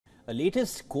A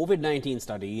latest COVID-19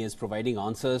 study is providing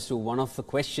answers to one of the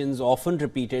questions often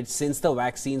repeated since the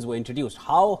vaccines were introduced.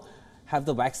 How have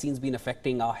the vaccines been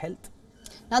affecting our health?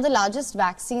 Now, the largest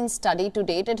vaccine study to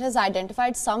date, it has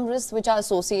identified some risks which are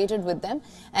associated with them.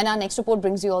 And our next report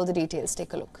brings you all the details.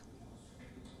 Take a look.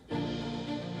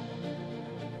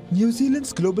 New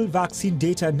Zealand's Global Vaccine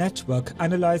Data Network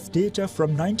analysed data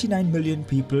from 99 million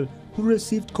people who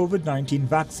received COVID-19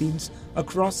 vaccines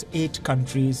across 8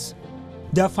 countries.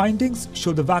 Their findings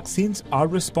show the vaccines are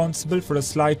responsible for a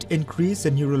slight increase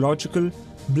in neurological,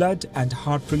 blood and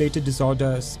heart-related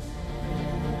disorders.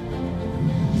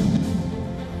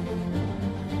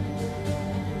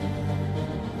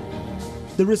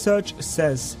 The research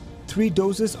says 3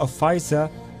 doses of Pfizer,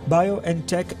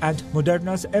 BioNTech and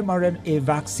Moderna's mRNA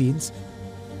vaccines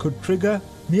could trigger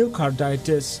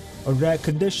myocarditis, a rare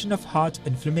condition of heart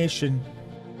inflammation.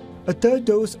 A 3rd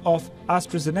dose of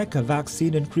AstraZeneca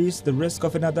vaccine increased the risk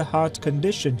of another heart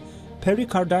condition,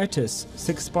 pericarditis,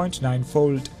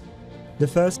 6.9-fold. The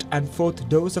 1st and 4th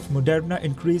dose of Moderna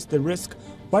increased the risk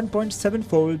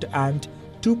 1.7-fold and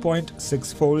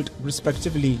 2.6-fold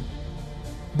respectively.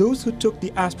 Those who took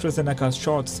the AstraZeneca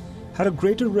shots had a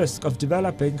greater risk of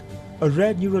developing a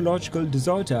rare neurological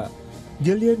disorder,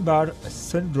 Guillain-Barré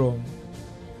syndrome.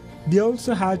 They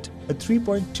also had a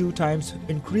 3.2 times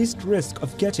increased risk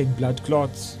of getting blood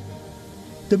clots.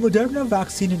 The Moderna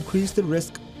vaccine increased the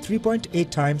risk 3.8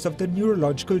 times of the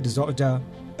neurological disorder.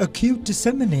 Acute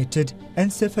disseminated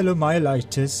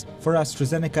encephalomyelitis for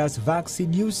AstraZeneca's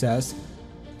vaccine users,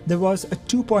 there was a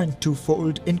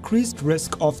 2.2-fold increased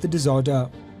risk of the disorder.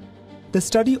 The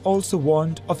study also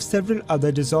warned of several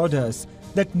other disorders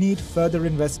that need further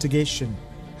investigation.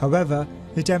 However,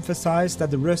 it emphasized that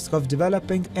the risk of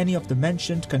developing any of the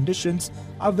mentioned conditions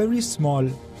are very small.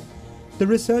 The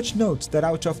research notes that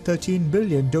out of 13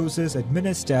 billion doses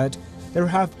administered, there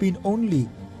have been only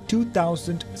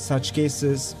 2,000 such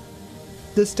cases.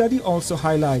 The study also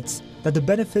highlights that the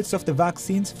benefits of the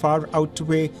vaccines far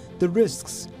outweigh the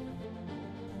risks.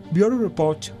 Bureau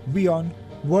Report, WION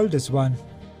World is One.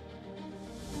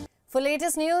 For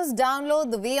latest news,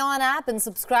 download the WION app and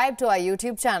subscribe to our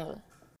YouTube channel.